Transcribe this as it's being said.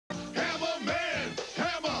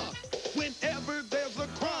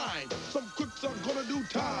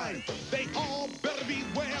time. They all better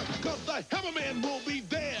beware, cause the Hammerman will be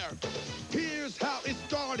there. Here's how it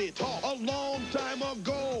started a long time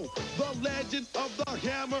ago. The legend of the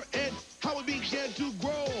hammer and how it began to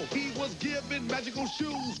grow. He was given magical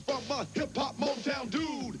shoes from a hip-hop Motown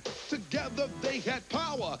dude. Together they had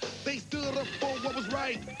power. They stood up for what was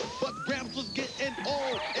right. But Gramps was getting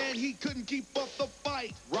old and he couldn't keep up the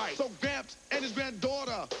fight. Right. So Gramps and his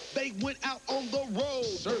granddaughter, they went out on the road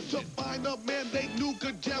to find a man they knew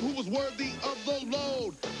could jam, who was worthy of the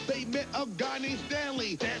load. They met a guy named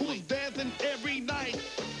Stanley, who was dancing every night.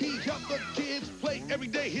 He helped the kids play every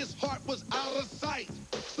day. His heart was out of sight.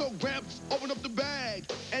 So Gramps opened up the bag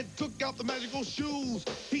and took out the magical shoes.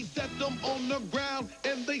 He set them on the ground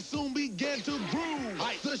and they soon began to groove.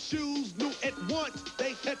 The shoes knew at once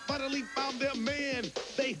they had finally found their man.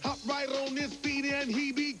 They hopped right on his feet and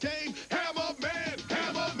he became Hammerman,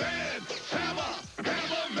 Hammerman, Hammer,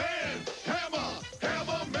 Hammerman, Hammer,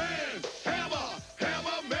 Hammerman, Hammer,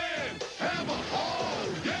 Hammerman, Hammer.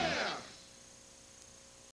 Oh yeah!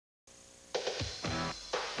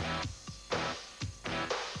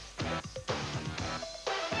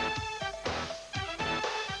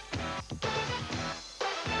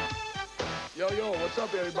 Yo, what's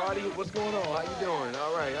up, everybody? What's going on? How you doing?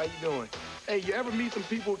 All right, how you doing? Hey, you ever meet some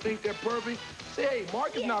people who think they're perfect? Say, hey,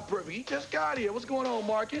 Marcus not perfect. He just got here. What's going on,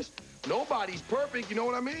 Marcus? Nobody's perfect, you know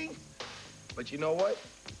what I mean? But you know what?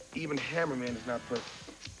 Even Hammerman is not perfect.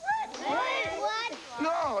 What?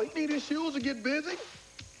 No, he need his shoes to get busy.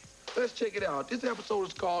 Let's check it out. This episode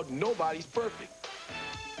is called Nobody's Perfect.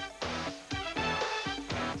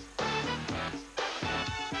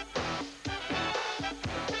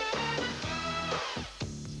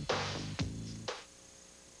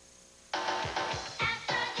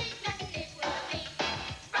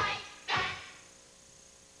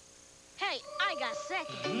 Hey, I got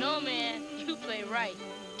second. No, man, you play right.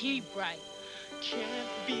 Keep right. Can't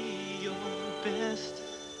be your best.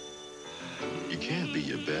 You can't be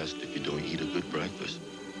your best if you don't eat a good breakfast.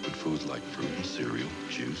 Good foods like fruit and cereal,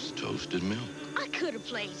 juice, toast, and milk. I could have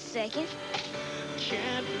played second.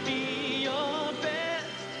 Can't be your best.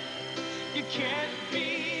 You can't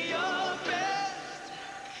be your best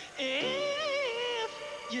if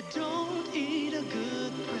you don't eat a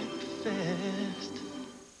good breakfast.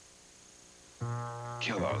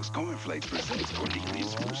 Kellogg's Corn Flakes presents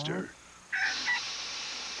Cornelius Rooster.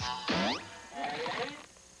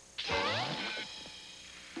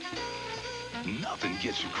 Nothing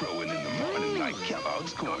gets you crowing in the morning like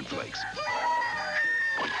Kellogg's Corn Flakes.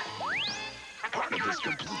 Part of this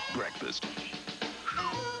complete breakfast.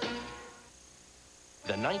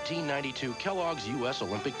 The 1992 Kellogg's U.S.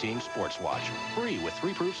 Olympic Team Sports Watch. Free with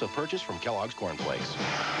 3 proofs of purchase from Kellogg's Corn Flakes.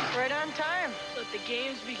 Right on time. Let the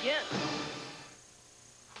games begin.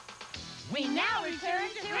 We now return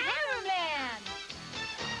to Hammerman.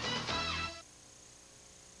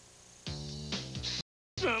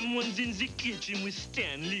 Someone's in the kitchen with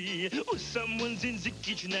Stanley. Oh, someone's in the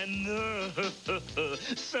kitchen, I know.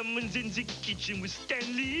 Someone's in the kitchen with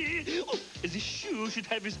Stanley. Oh, the shoe should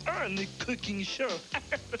have his on the cooking show.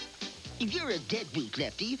 If you're a deadbeat,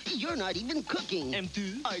 Lefty, you're not even cooking. And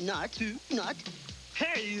tu? Are not. Not.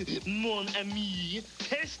 Hey, mon ami,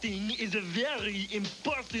 testing is a very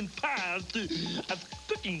important part of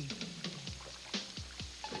cooking.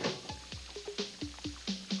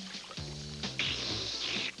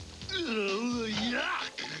 Oh,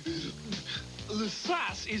 yuck! The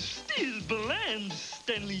sauce is still bland,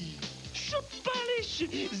 Stanley. Shoe polish,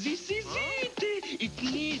 this is it. It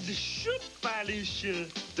needs shoe polish.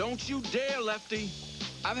 Don't you dare, Lefty.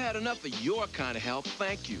 I've had enough of your kind of help,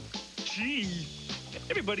 thank you. Gee,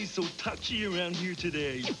 everybody's so touchy around here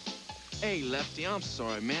today. Hey, Lefty, I'm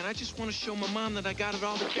sorry, man. I just want to show my mom that I got it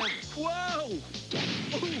all together. Whoa!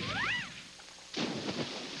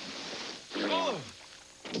 Oh!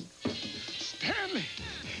 Stanley!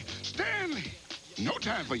 Stanley! No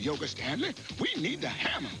time for yoga, Stanley. We need the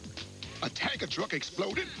hammer. A tanker truck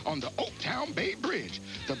exploded on the Oaktown Bay Bridge.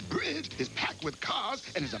 The bridge is packed with cars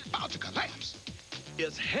and is about to collapse.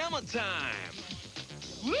 It's hammer time!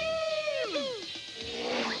 Woo!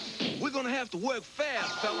 We're gonna have to work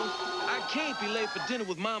fast, fellas. I can't be late for dinner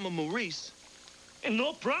with Mama Maurice. And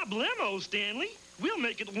no problemo, Stanley. We'll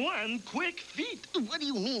make it one quick feat. What do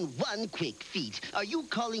you mean, one quick feat? Are you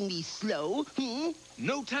calling me slow,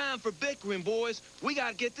 No time for bickering, boys. We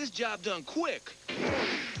gotta get this job done quick.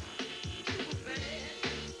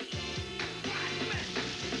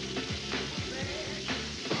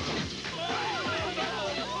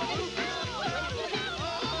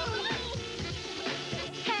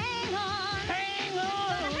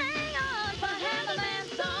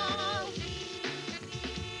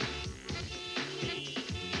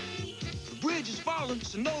 darling.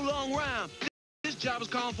 So no long round. This job is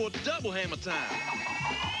calling for double hammer time.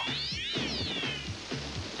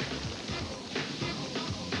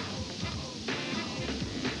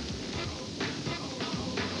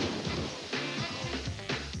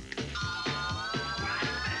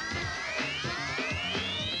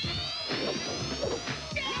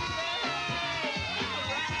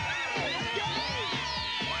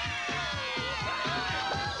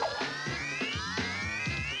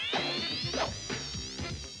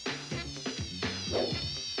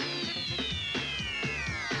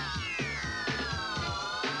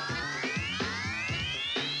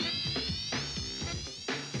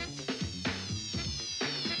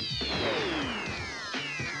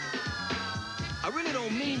 I really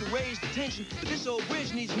don't mean to raise the tension, but this old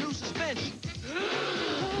bridge needs new suspension.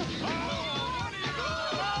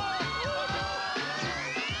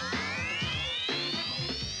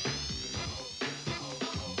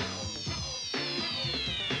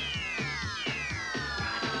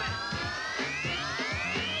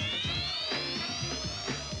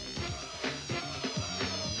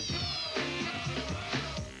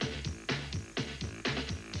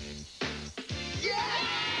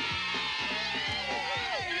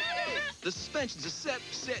 The suspensions are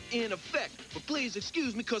set in effect. But please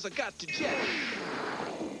excuse me, because I got to jet.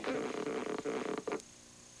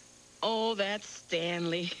 Oh, that's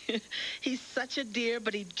Stanley. He's such a dear,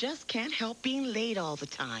 but he just can't help being late all the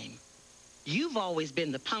time. You've always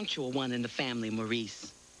been the punctual one in the family,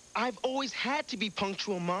 Maurice. I've always had to be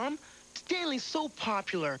punctual, Mom. Stanley's so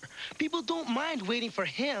popular. People don't mind waiting for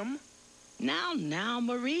him. Now,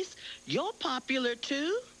 Maurice, you're popular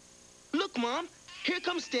too. Look, Mom. Here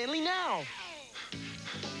comes Stanley now.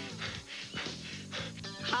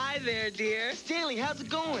 Hi there, dear. Stanley, how's it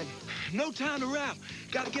going? No time to wrap.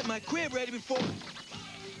 Gotta get my crib ready before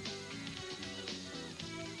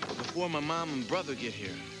my mom and brother get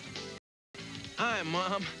here. Hi,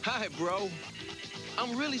 Mom. Hi, bro.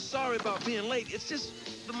 I'm really sorry about being late. It's just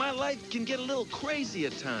that my life can get a little crazy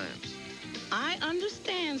at times. I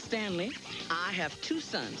understand, Stanley. I have two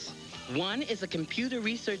sons. One is a computer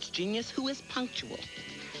research genius who is punctual,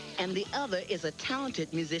 and the other is a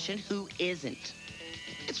talented musician who isn't.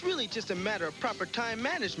 It's really just a matter of proper time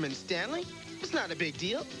management, Stanley. It's not a big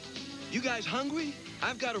deal. You guys hungry?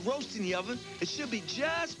 I've got a roast in the oven. It should be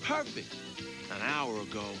just perfect. An hour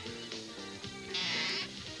ago.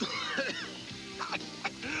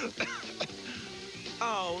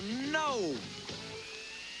 Oh, no.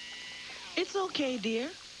 It's okay, dear.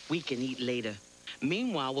 We can eat later.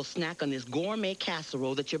 Meanwhile, we'll snack on this gourmet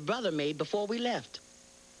casserole that your brother made before we left.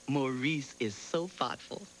 Maurice is so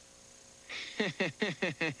thoughtful.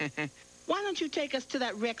 Why don't you take us to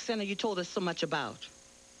that rec center you told us so much about?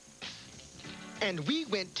 And we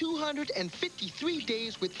went 253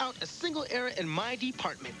 days without a single error in my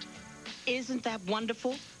department. Isn't that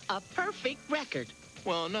wonderful? A perfect record.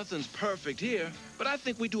 Well, nothing's perfect here, but I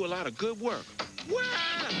think we do a lot of good work. What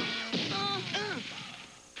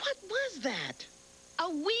was that? A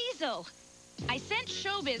weasel. I sent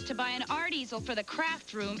Showbiz to buy an art easel for the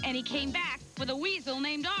craft room, and he came back with a weasel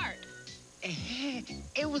named Art.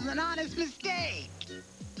 It was an honest mistake.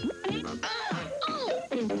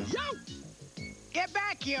 Get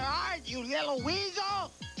back here, Art, you little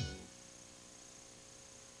weasel.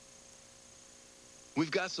 We've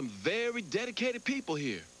got some very dedicated people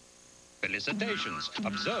here. Felicitations.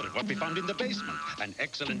 Observe what we found in the basement. An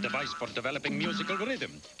excellent device for developing musical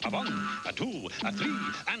rhythm. A 1, a 2, a 3,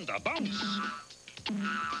 and a bounce.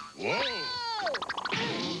 Whoa!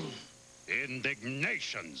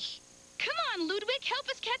 Indignations. Come on, Ludwig, help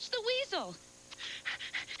us catch the weasel.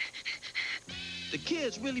 The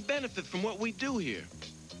kids really benefit from what we do here.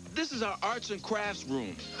 This is our arts and crafts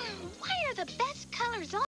room. Why are the best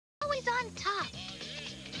colors always on top?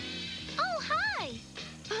 Oh, hi.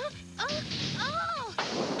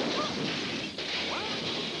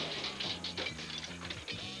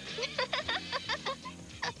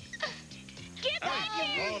 Get back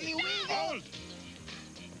here! You weasel!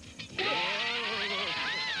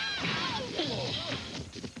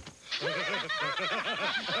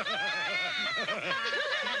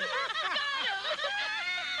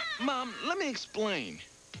 Mom, let me explain.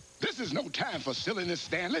 This is no time for silliness,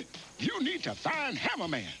 Stanley. You need to find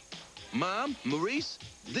Hammerman. Mom, Maurice,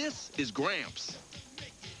 this is Gramps.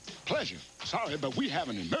 Pleasure. Sorry, but we have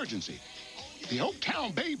an emergency. The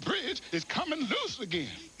Oaktown Bay Bridge is coming loose again.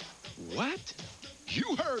 What?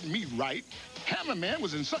 You heard me right. Hammerman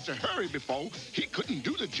was in such a hurry before, he couldn't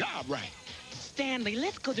do the job right. Stanley,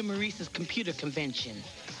 let's go to Maurice's computer convention.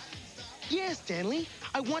 Yeah, Stanley.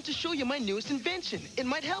 I want to show you my newest invention. It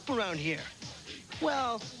might help around here.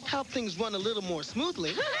 Well, help things run a little more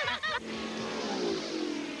smoothly.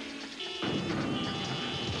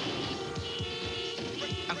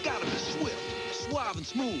 I've got to be swift, suave, and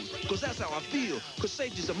smooth, because that's how I feel, because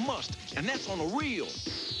safety's a must, and that's on the real.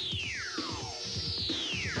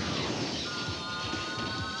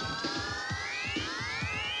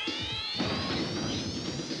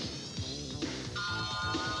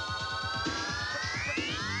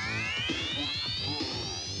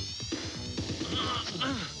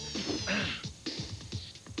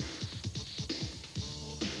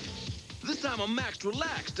 This time I'm maxed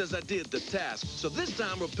relaxed as I did the task, so this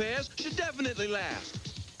time repairs should definitely last.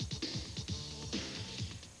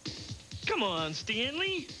 Come on,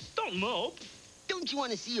 Stanley. Don't mope. Don't you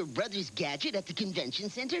want to see your brother's gadget at the convention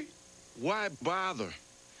center? Why bother?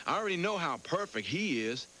 I already know how perfect he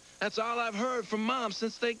is. That's all I've heard from Mom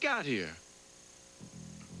since they got here.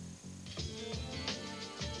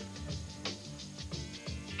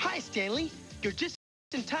 Hi, Stanley. You're just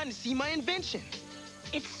in time to see my invention.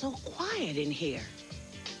 It's so quiet in here.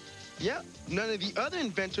 Yep, none of the other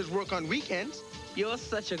inventors work on weekends. You're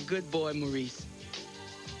such a good boy, Maurice.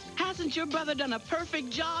 Hasn't your brother done a perfect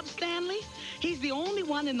job, Stanley? He's the only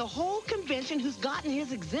one in the whole convention who's gotten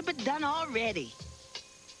his exhibit done already.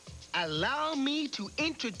 Allow me to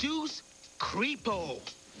introduce Creepo,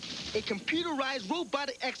 a computerized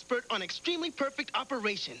robotic expert on extremely perfect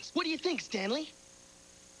operations. What do you think, Stanley?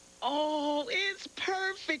 Oh, it's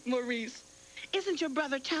perfect, Maurice. Isn't your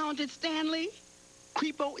brother talented, Stanley?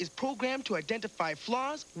 Creepo is programmed to identify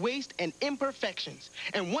flaws, waste, and imperfections.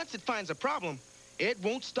 And once it finds a problem, it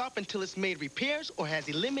won't stop until it's made repairs or has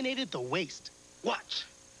eliminated the waste. Watch.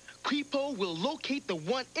 Creepo will locate the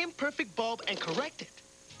one imperfect bulb and correct it.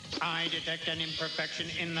 I detect an imperfection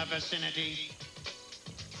in the vicinity.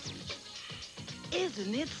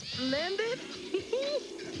 Isn't it splendid?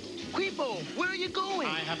 Creepo, where are you going?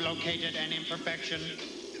 I have located an imperfection.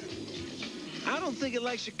 I don't think it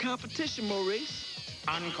likes your competition, Maurice.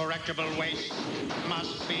 Uncorrectable waste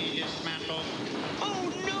must be dismantled.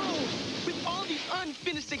 Oh, no! With all these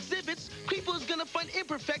unfinished exhibits, Creepo's gonna find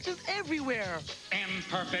imperfections everywhere.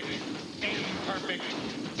 Imperfect. Imperfect.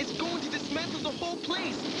 It's going to dismantle the whole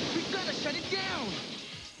place. We've gotta shut it down.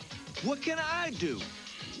 What can I do?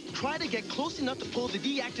 Try to get close enough to pull the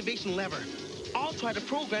deactivation lever. I'll try to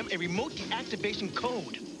program a remote deactivation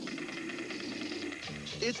code.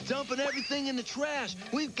 It's dumping everything in the trash.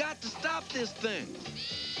 We've got to stop this thing.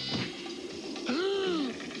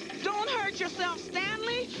 Don't hurt yourself,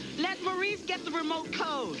 Stanley. Let Maurice get the remote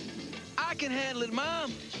code. I can handle it,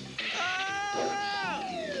 Mom. Ah!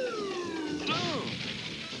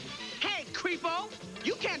 Hey, Creepo,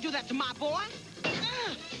 you can't do that to my boy.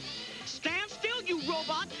 Stand still, you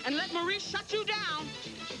robot, and let Maurice shut you down.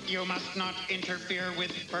 You must not interfere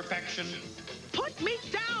with perfection. Put me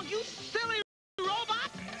down, you silly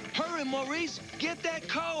robot. Hurry, Maurice. Get that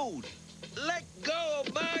code. Let go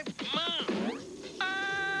of my mom.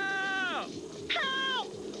 Oh!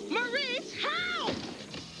 Help! Maurice, help!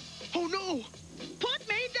 Oh, no! Put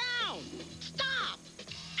me down! Stop!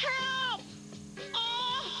 Help!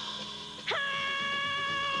 Oh!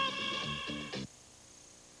 Help!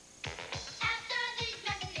 After these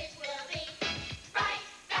messages will be right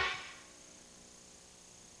back.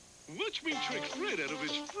 Watch me trick Fred out of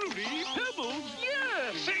his fruity pebbles.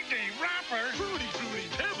 Yeah! CD rapper! Fruity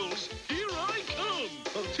pebbles, here I come.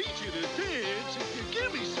 I'll teach you to dance if you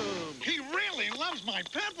give me some. He really loves my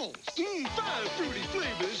pebbles. 5 fruity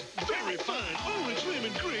flavors, very fine. Orange,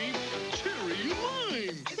 lemon, cream, cherry, and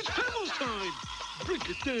lime. It's pebbles time. Break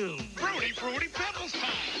it down. Fruity pebbles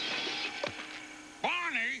time.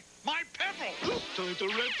 Barney, my pebbles. Time to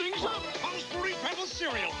wrap things up. Post Fruity Pebbles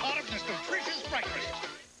cereal, part of this nutritious breakfast.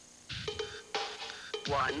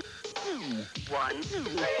 1, 2, 1, 2, 3.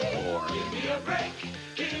 Give me a break,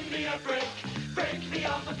 give me a break. Break me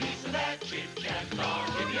off a piece of that Kit Kat bar.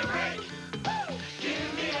 Give me a break. Woo!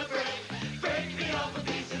 Give me a break. Break me off a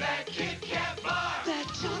piece of that Kit Kat bar. That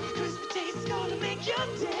Johnny crisp taste's gonna make your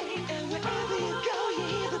day. And wherever you go, you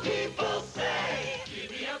hear the people say, Give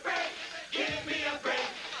me a break, give me a break.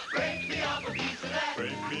 Break me off a piece of that.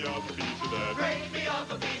 Break me off a piece of that. Break me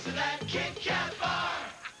off a piece of that Kit Kat bar.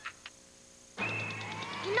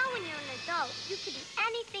 You know when you're an adult, you can do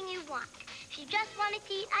anything you want. If you just wanted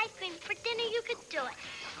to eat ice cream for dinner, you could do it.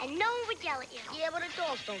 And no one would yell at you. Yeah, but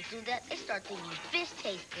adults don't do that. They start thinking fish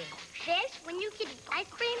tastes good. Fish? When you could eat ice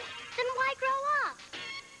cream? Then why grow up?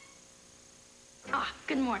 Ah,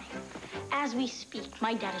 good morning. As we speak,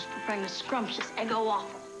 my dad is preparing a scrumptious Eggo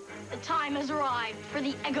waffle. The time has arrived for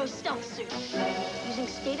the Eggo stealth suit. Using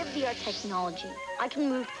state-of-the-art technology, I can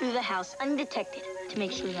move through the house undetected to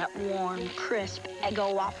make sure that warm, crisp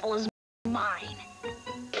Eggo waffle is mine.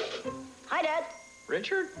 Hi, Dad.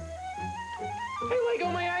 Richard? Hey, Lego,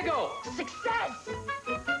 my Eggo! Success!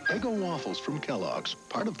 Eggo waffles from Kellogg's,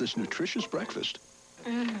 part of this nutritious breakfast.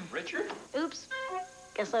 Richard? Oops.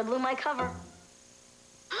 Guess I blew my cover.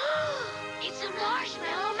 It's a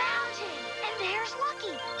marshmallow mountain. And there's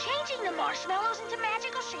Lucky, changing the marshmallows into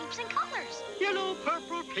magical shapes and colors. Yellow,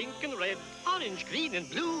 purple, pink and red, orange, green and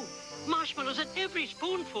blue. Marshmallows in every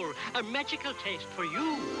spoonful, a magical taste for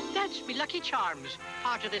you. That's me Lucky Charms,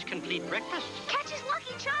 part of this complete breakfast. Catch his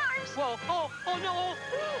Lucky Charms. Whoa, oh no.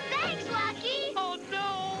 Thanks, Lucky. Oh,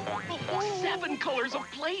 no. 7 colors of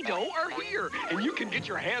Play-Doh are here, and you can get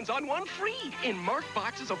your hands on one free in marked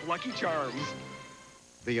boxes of Lucky Charms.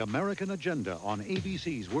 The American Agenda on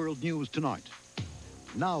ABC's World News Tonight.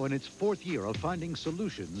 Now in its 4th year of finding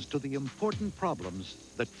solutions to the important problems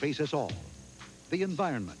that face us all. The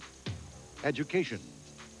environment, education,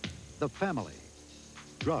 the family,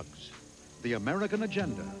 drugs. The American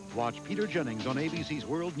Agenda. Watch Peter Jennings on ABC's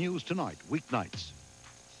World News Tonight, weeknights.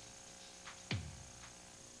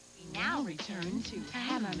 We now return to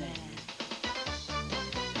Hammerman.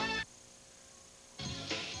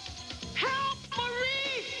 Help,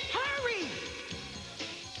 Marie! Hurry!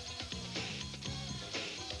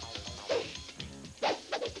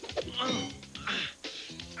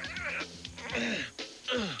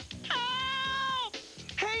 Help!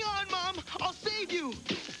 Hang on, Mom. I'll save you.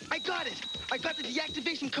 I got it. I got the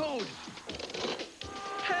deactivation code.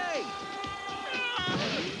 Hey!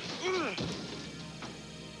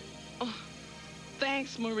 Oh,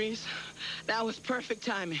 thanks, Maurice. That was perfect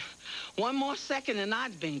timing. One more second and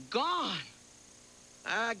I'd been gone.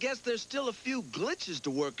 I guess there's still a few glitches to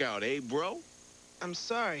work out, eh, bro? I'm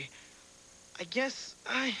sorry. I guess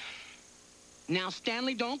I... Now,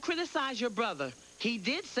 Stanley, don't criticize your brother. He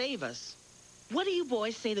did save us. What do you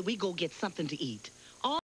boys say that we go get something to eat?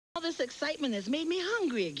 All this excitement has made me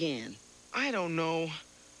hungry again. I don't know.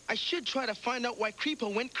 I should try to find out why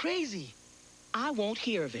Creepo went crazy. I won't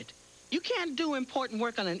hear of it. You can't do important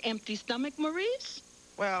work on an empty stomach, Maurice.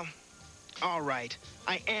 Well, all right.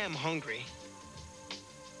 I am hungry.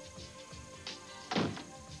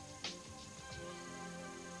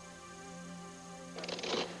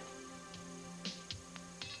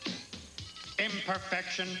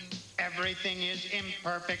 Imperfection. Everything is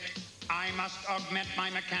imperfect. I must augment my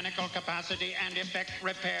mechanical capacity and effect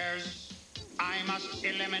repairs. I must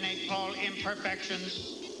eliminate all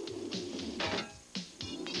imperfections.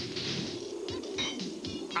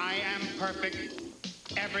 I am perfect.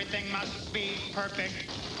 Everything must be perfect.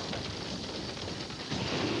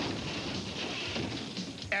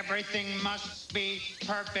 Everything must be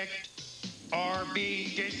perfect or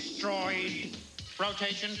be destroyed.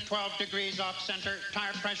 Rotation 12 degrees off center.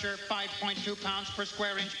 Tire pressure 5.2 pounds per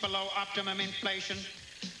square inch below optimum inflation.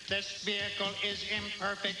 This vehicle is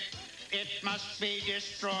imperfect. It must be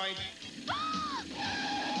destroyed.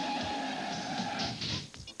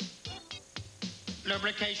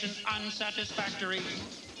 Lubrication unsatisfactory.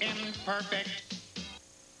 Imperfect.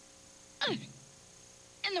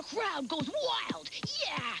 And the crowd goes wild.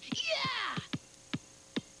 Yeah!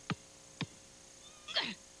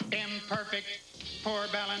 Imperfect. Poor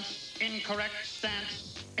balance. Incorrect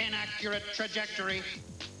stance. Inaccurate trajectory.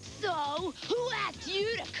 So, who asked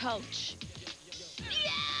you to coach?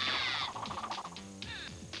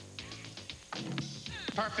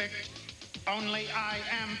 Perfect. Only I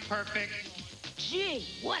am perfect. Gee,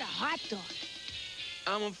 what a hot dog.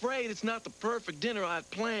 I'm afraid it's not the perfect dinner I'd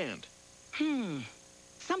planned.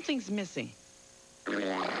 Something's missing.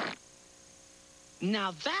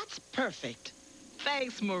 Now that's perfect.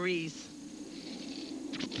 Thanks, Maurice.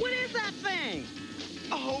 What is that thing?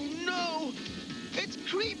 Oh, no! It's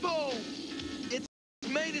Creepo! It's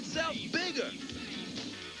made itself bigger.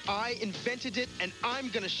 I invented it, and I'm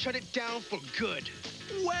gonna shut it down for good.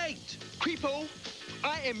 Wait! Creepo,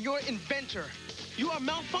 I am your inventor. You are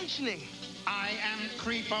malfunctioning. I am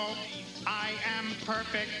Creepo. I am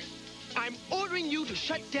perfect. I'm ordering you to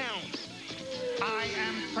shut down. I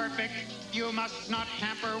am perfect. You must not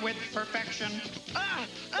tamper with perfection.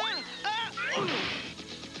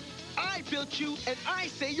 I built you, and I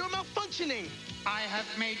say you're malfunctioning. I have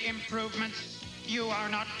made improvements. You are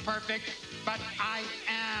not perfect, but I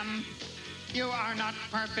am. You are not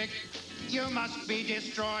perfect. You must be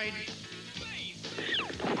destroyed.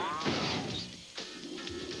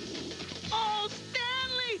 Oh,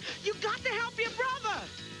 Stanley! You got to help your brother!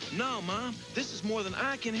 No, Mom. This is more than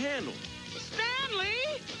I can handle.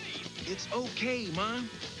 Stanley! It's okay, Mom.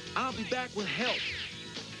 I'll be back with help.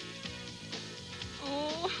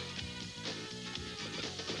 Oh.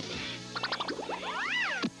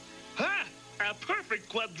 Ha! A perfect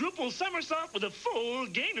quadruple somersault with a full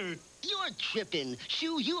gainer. You're tripping.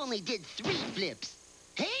 Shoo, you only did 3 flips.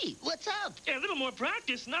 Hey, what's up? A little more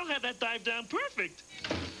practice, and I'll have that dive down perfect.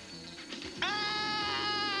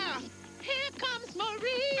 Ah! Here comes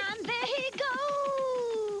Maurice. And there he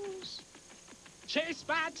goes. Chased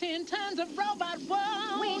by 10 tons of robot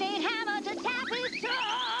woe. We need Hammer to tap his toes.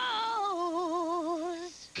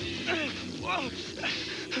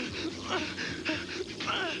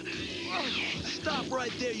 Stop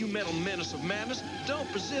right there, you mental menace of madness.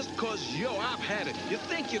 Don't persist, cause, yo, I've had it. You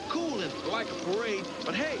think you're cool and like a parade,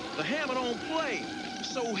 but hey, the hammer don't play.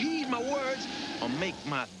 So heed my words or make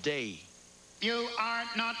my day. You are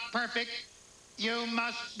not perfect. You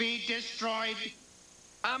must be destroyed.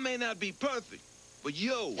 I may not be perfect, but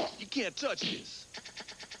yo, you can't touch this.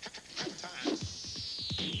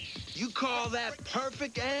 You call that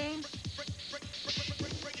perfect aim?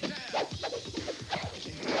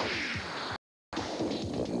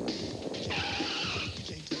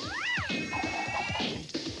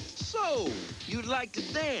 So, you'd like to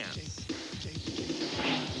dance?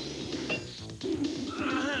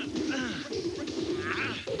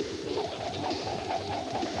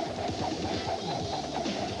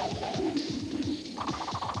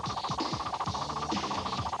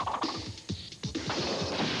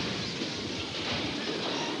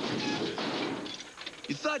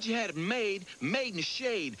 You thought you had it made in the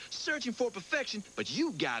shade, searching for perfection, but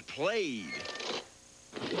you got played.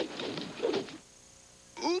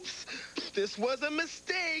 Oops, this was a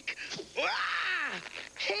mistake. Ah!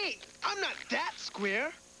 Hey, I'm not that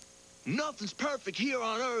square. Nothing's perfect here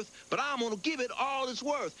on Earth, but I'm gonna give it all it's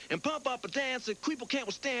worth and pump up a dance that Creeple can't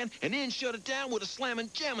withstand and then shut it down with a slamming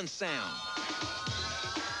jamming sound.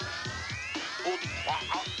 Oops.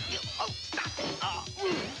 Oh, stop.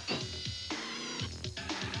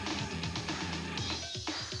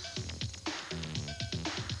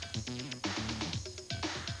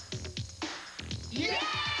 Yeah!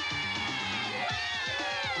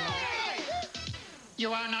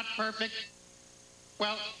 You are not perfect.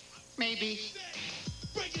 Well, maybe.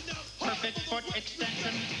 Perfect foot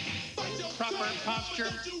extension, proper posture,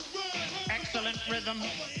 excellent rhythm.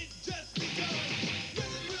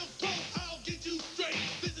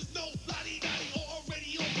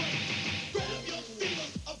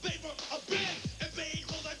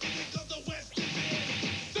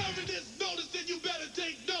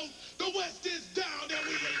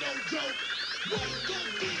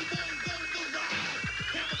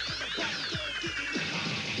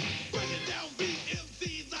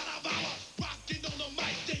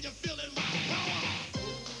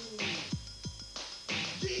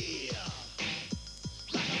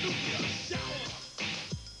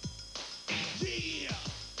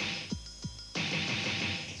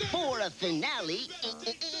 For a finale,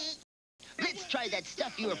 let's try that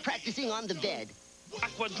stuff you were practicing on the bed. A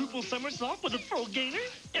quadruple somersault with a full gainer?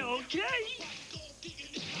 Okay.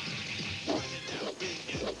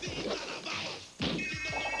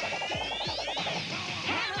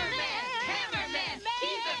 Hammerman!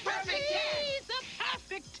 He's a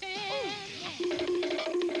perfect 10.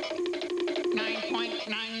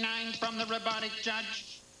 9.99 from the robotic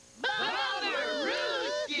judge. Bummerooski!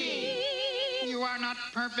 You are not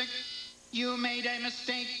perfect. You made a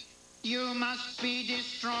mistake. You must be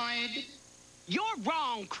destroyed. You're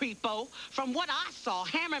wrong, Creepo. From what I saw,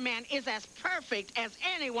 Hammerman is as perfect as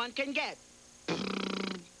anyone can get.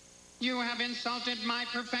 You have insulted my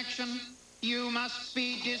perfection. You must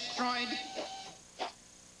be destroyed.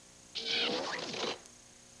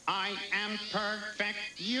 I am perfect.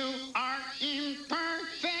 You are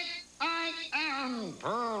imperfect. I am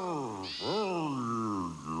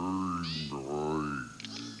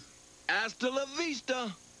Hasta la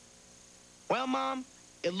vista. Well, Mom,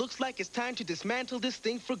 it looks like it's time to dismantle this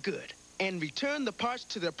thing for good and return the parts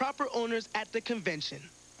to their proper owners at the convention.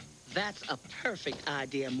 That's a perfect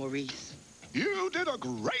idea, Maurice. You did a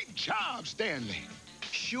great job, Stanley.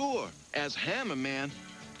 Sure, as Hammerman.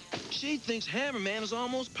 She thinks Hammerman is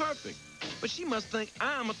almost perfect, but she must think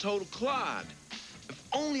I'm a total clod. If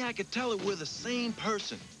only I could tell her we're the same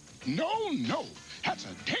person. No. That's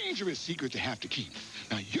a dangerous secret to have to keep.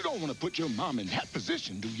 Now, you don't want to put your mom in that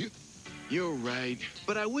position, do you? You're right,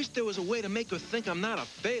 but I wish there was a way to make her think I'm not a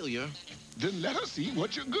failure. Then let her see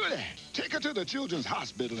what you're good at. Take her to the Children's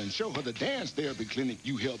Hospital and show her the dance therapy clinic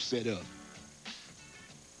you helped set up.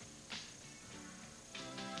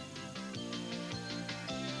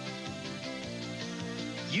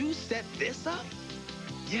 You set this up?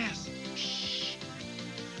 Yes. Shh.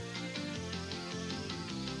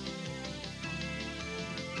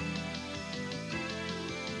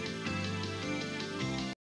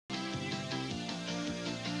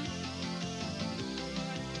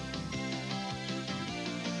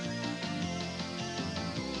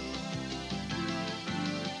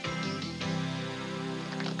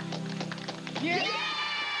 Yeah!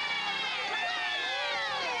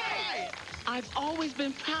 I've always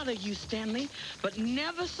been proud of you, Stanley, but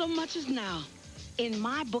never so much as now. In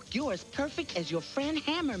my book, you're as perfect as your friend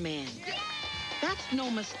Hammerman. That's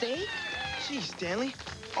no mistake. Gee, Stanley,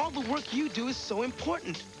 all the work you do is so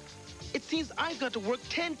important. It seems I've got to work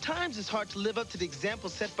 10 times as hard to live up to the example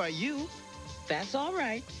set by you. That's all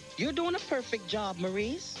right. You're doing a perfect job,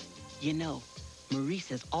 Maurice. You know, Maurice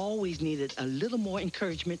has always needed a little more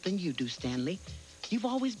encouragement than you do, Stanley. You've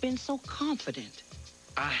always been so confident.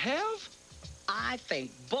 I have? I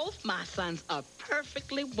think both my sons are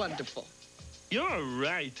perfectly wonderful. You're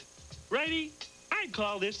right. Righty, I'd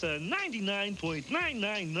call this a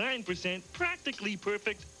 99.999% practically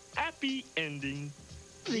perfect happy ending.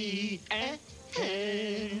 The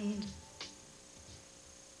end.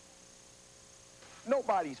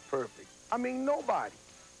 Nobody's perfect. I mean, nobody.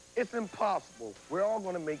 It's impossible. We're all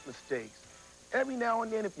going to make mistakes. Every now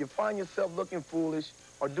and then, if you find yourself looking foolish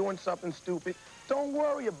or doing something stupid, don't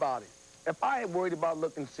worry about it. If I had worried about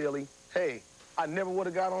looking silly, hey, I never would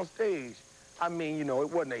have got on stage. I mean, you know,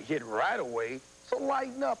 it wasn't a hit right away. So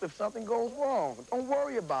lighten up if something goes wrong. Don't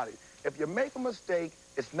worry about it. If you make a mistake,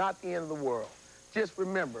 it's not the end of the world. Just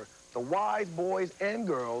remember, the wise boys and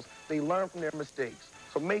girls, they learn from their mistakes.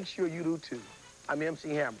 So make sure you do too. I'm MC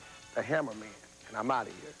Hammer, the Hammerman, and I'm out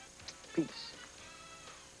of here. Peace.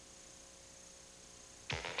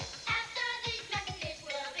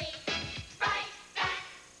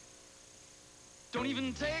 Don't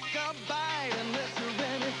even take a bite unless you're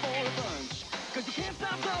ready for a bunch. Cause you can't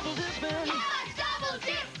stop double dipping. Kellogg's Double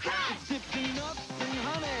Dip Crunch! It's dipped in nuts and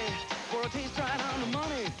honey for a taste right on the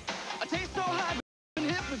money. A taste so hot and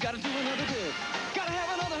hip, we've gotta do another dip. Gotta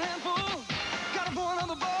have another handful, gotta pour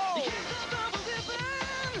another bowl. You can't stop double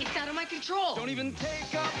dipping. It's out of my control. Don't even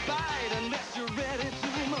take a bite unless you're ready to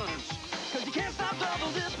munch. Cause you can't stop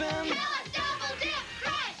double dipping. Kellogg's Double Dip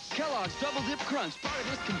Crunch! Kellogg's Double Dip Crunch, part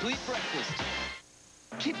of this complete breakfast.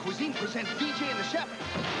 Kid Cuisine presents DJ and the Chef.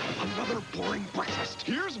 Another boring breakfast.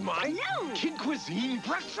 Here's mine. No. Kid Cuisine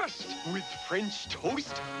breakfast with French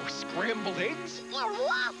toast or scrambled eggs. Or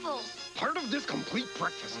waffles. Part of this complete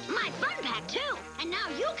breakfast. My fun pack, too. And now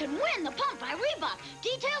you can win the Pump by Reebok.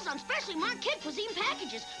 Details on specially marked Kid Cuisine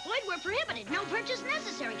packages. Void where prohibited. No purchase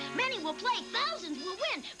necessary. Many will play. Thousands will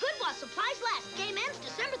win. Good while supplies last. Game ends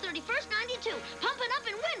December 31st, 92. Pump it up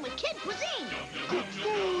and win with Kid Cuisine. Good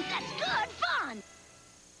food. That's good fun.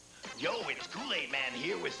 Yo, it's Kool-Aid Man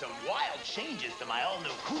here with some wild changes to my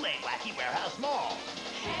all-new Kool-Aid Wacky Warehouse Mall.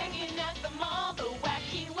 Hanging at the mall, the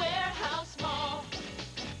Wacky Warehouse Mall.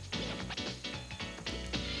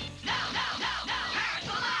 Now, parents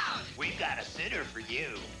allowed! We've got a sitter for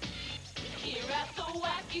you. Here at the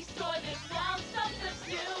Wacky Store, there's wild stuff that's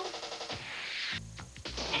new.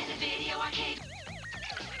 And the video arcade,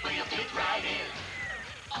 where you'll fit right in.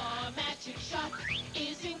 Our magic shop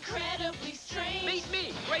is incredibly strange. Meet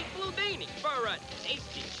me, Great Blue Beanie, for a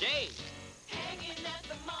tasty change. Hanging at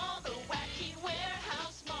the mall, the Wacky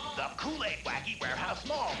Warehouse Mall. The Kool-Aid Wacky Warehouse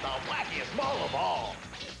Mall, the wackiest mall of all.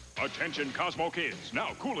 Attention Cosmo kids,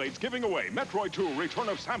 now Kool-Aid's giving away Metroid 2 Return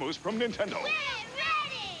of Samus from Nintendo. We're ready!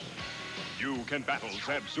 You can battle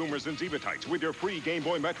Zeb, Zoomers, and Zebatites with your free Game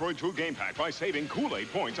Boy Metroid 2 game pack by saving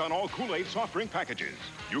Kool-Aid points on all Kool-Aid soft drink packages.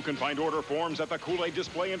 You can find order forms at the Kool-Aid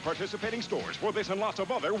display in participating stores for this and lots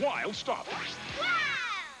of other wild stuff. Wow!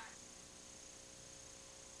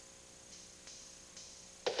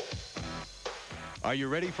 Are you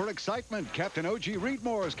ready for excitement? Captain O.G.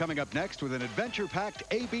 Reedmore is coming up next with an adventure-packed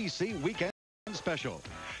ABC weekend special.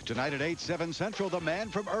 Tonight at 8, 7 Central, the man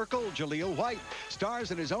from Urkel, Jaleel White,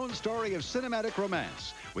 stars in his own story of cinematic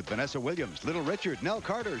romance with Vanessa Williams, Little Richard, Nell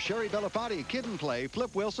Carter, Sherry Belafonte, Kid and Play,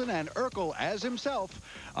 Flip Wilson, and Urkel as himself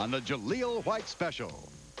on the Jaleel White Special.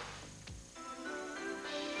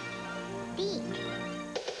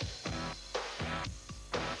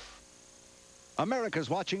 America's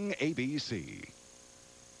watching ABC.